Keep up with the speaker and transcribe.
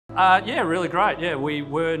Yeah, really great. Yeah, we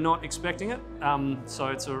were not expecting it, so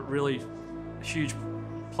it's a really huge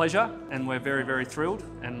pleasure, and we're very, very thrilled.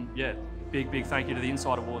 And yeah, big thank you to the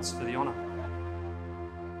INCITE Awards for the honour.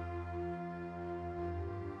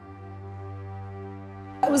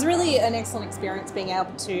 It was really an excellent experience being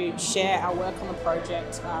able to share our work on the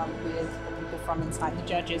project with people from inside the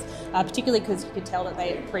judges, particularly because you could tell that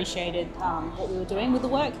they appreciated what we were doing with the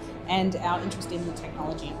work and our interest in the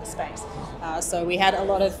technology in the space. So we had a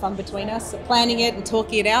lot of fun between us, planning it and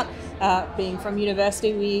talking it out. Being from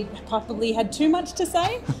university, we probably had too much to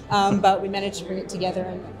say, but we managed to bring it together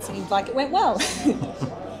and it seemed like it went well.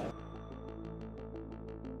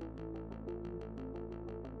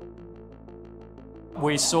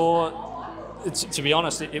 We saw, to be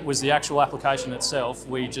honest, it was the actual application itself.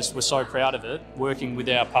 We just were so proud of it. Working with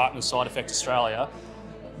our partner Side Effect Australia,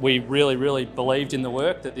 we really believed in the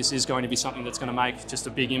work, that this is going to be something that's going to make just a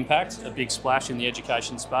big impact, a big splash in the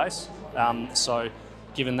education space. So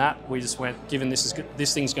given that, we just went, given this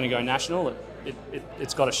thing's going to go national,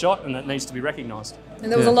 it's got a shot and it needs to be recognised.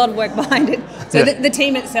 And there was a lot of work behind it. So the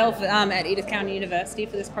team itself at Edith Cowan University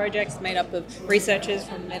for this project is made up of researchers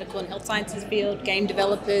from the medical and health sciences field, game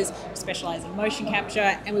developers, specialise in motion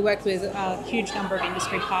capture, and we worked with a huge number of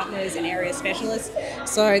industry partners and area specialists.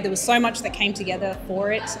 So there was so much that came together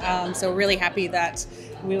for it. So we're really happy that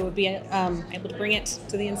we would be able to bring it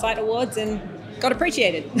to the INCITE Awards and got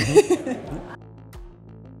appreciated.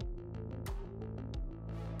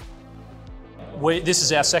 This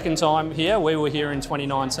is our second time here. We were here in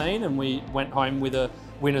 2019 and we went home with a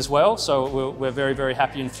win as well. So we're very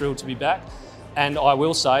happy and thrilled to be back. And I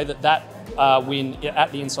will say that win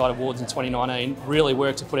at the INCITE Awards in 2019 really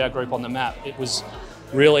worked to put our group on the map. It was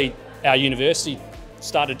really, our university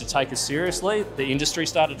started to take us seriously, the industry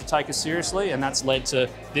started to take us seriously, and that's led to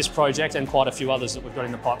this project and quite a few others that we've got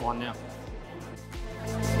in the pipeline now.